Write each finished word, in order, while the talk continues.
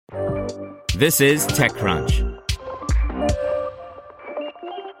This is TechCrunch.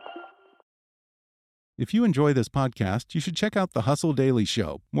 If you enjoy this podcast, you should check out The Hustle Daily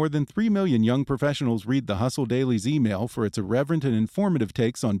Show. More than 3 million young professionals read The Hustle Daily's email for its irreverent and informative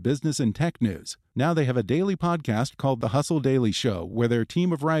takes on business and tech news. Now they have a daily podcast called The Hustle Daily Show, where their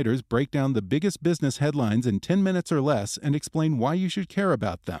team of writers break down the biggest business headlines in 10 minutes or less and explain why you should care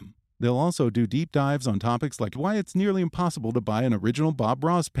about them. They'll also do deep dives on topics like why it's nearly impossible to buy an original Bob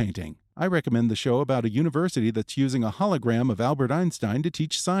Ross painting. I recommend the show about a university that's using a hologram of Albert Einstein to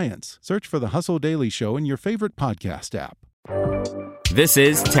teach science. Search for The Hustle Daily Show in your favorite podcast app. This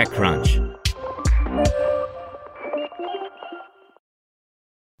is TechCrunch.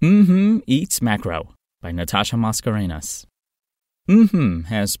 Mmhmm eats macro by Natasha Mascarenas. Mmhmm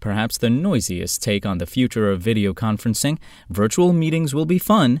has perhaps the noisiest take on the future of video conferencing. Virtual meetings will be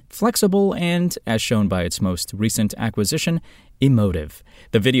fun, flexible, and, as shown by its most recent acquisition, emotive.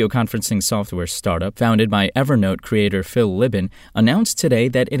 The video conferencing software startup, founded by Evernote creator Phil Libin, announced today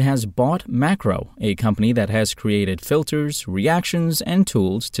that it has bought Macro, a company that has created filters, reactions, and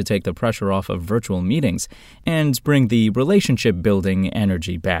tools to take the pressure off of virtual meetings and bring the relationship-building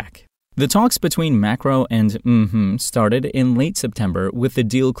energy back. The talks between Macro and Mmhmm started in late September, with the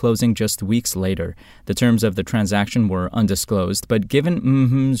deal closing just weeks later. The terms of the transaction were undisclosed, but given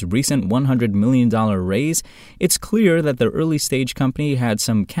Mmhmm's recent $100 million raise, it's clear that the early-stage company had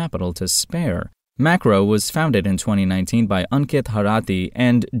some capital to spare. Macro was founded in 2019 by Ankit Harati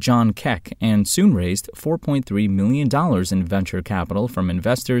and John Keck and soon raised $4.3 million in venture capital from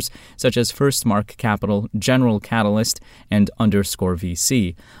investors such as Firstmark Capital, General Catalyst, and Underscore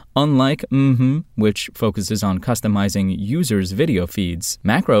VC. Unlike Mmhmm, which focuses on customizing users' video feeds,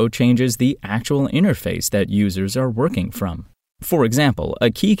 Macro changes the actual interface that users are working from. For example, a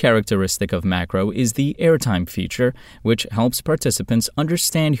key characteristic of Macro is the airtime feature, which helps participants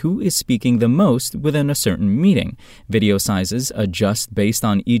understand who is speaking the most within a certain meeting. Video sizes adjust based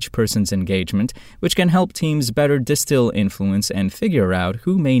on each person's engagement, which can help teams better distill influence and figure out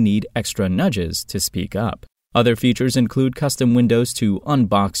who may need extra nudges to speak up. Other features include custom windows to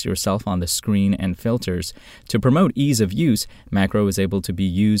unbox yourself on the screen and filters. To promote ease of use, Macro is able to be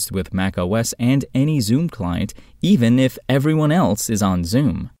used with macOS and any Zoom client, even if everyone else is on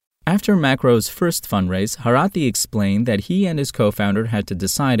Zoom. After Macro's first fundraise, Harati explained that he and his co-founder had to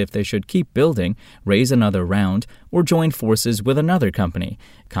decide if they should keep building, raise another round, or join forces with another company.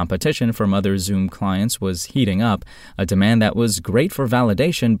 Competition from other Zoom clients was heating up, a demand that was great for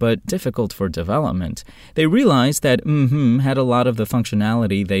validation but difficult for development. They realized that Mmhmm had a lot of the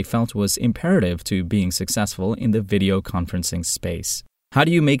functionality they felt was imperative to being successful in the video conferencing space. How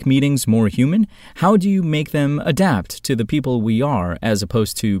do you make meetings more human? How do you make them adapt to the people we are, as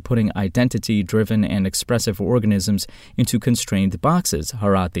opposed to putting identity-driven and expressive organisms into constrained boxes,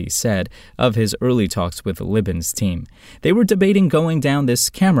 Harati said of his early talks with Libin's team. They were debating going down this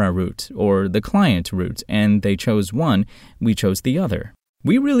camera route or the client route, and they chose one, we chose the other.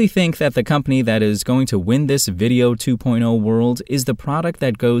 We really think that the company that is going to win this Video 2.0 world is the product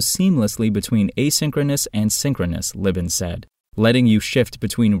that goes seamlessly between asynchronous and synchronous, Libin said. Letting you shift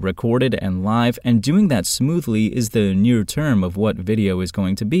between recorded and live and doing that smoothly is the near term of what video is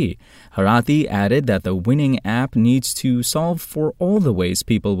going to be. Harati added that the winning app needs to solve for all the ways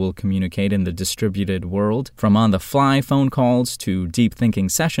people will communicate in the distributed world, from on-the-fly phone calls to deep thinking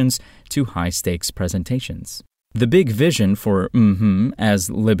sessions to high-stakes presentations. The big vision for Mmhmm, as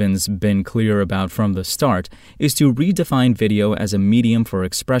Libin's been clear about from the start, is to redefine video as a medium for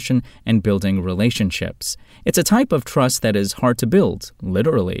expression and building relationships. It's a type of trust that is hard to build,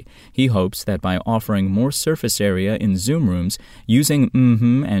 literally. He hopes that by offering more surface area in Zoom rooms, using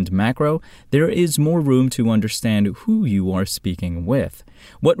Mmhmm and Macro, there is more room to understand who you are speaking with.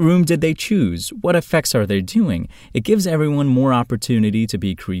 What room did they choose? What effects are they doing? It gives everyone more opportunity to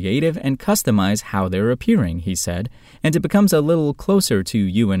be creative and customize how they're appearing, he said, and it becomes a little closer to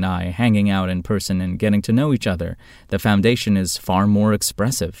you and I hanging out in person and getting to know each other. The foundation is far more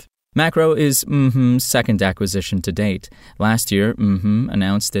expressive. Macro is Mmhmm's second acquisition to date. Last year, Mmhmm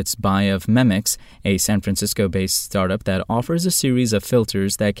announced its buy of Mmhmm, a San Francisco-based startup that offers a series of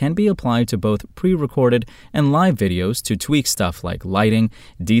filters that can be applied to both pre-recorded and live videos to tweak stuff like lighting,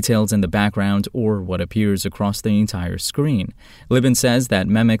 details in the background, or what appears across the entire screen. Libin says that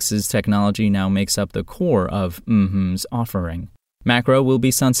Mmhmm's technology now makes up the core of Mmhmm's offering. Macro will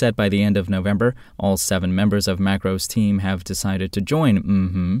be sunset by the end of November. All 7 members of Macro's team have decided to join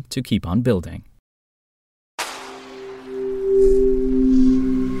Mmhmm to keep on building.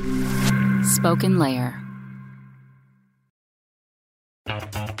 Spoken Layer.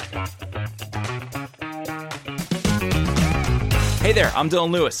 Hey Hey there, I'm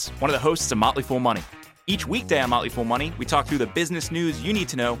Dylan Lewis, one of the hosts of Motley Fool Money. Each weekday on Motley Fool Money, we talk through the business news you need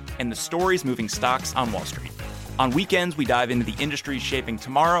to know and the stories moving stocks on Wall Street. On weekends, we dive into the industries shaping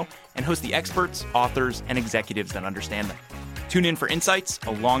tomorrow and host the experts, authors, and executives that understand them. Tune in for insights,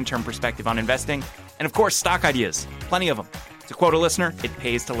 a long-term perspective on investing, and of course, stock ideas. Plenty of them. To quote a listener, it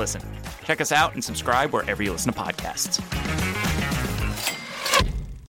pays to listen. Check us out and subscribe wherever you listen to podcasts.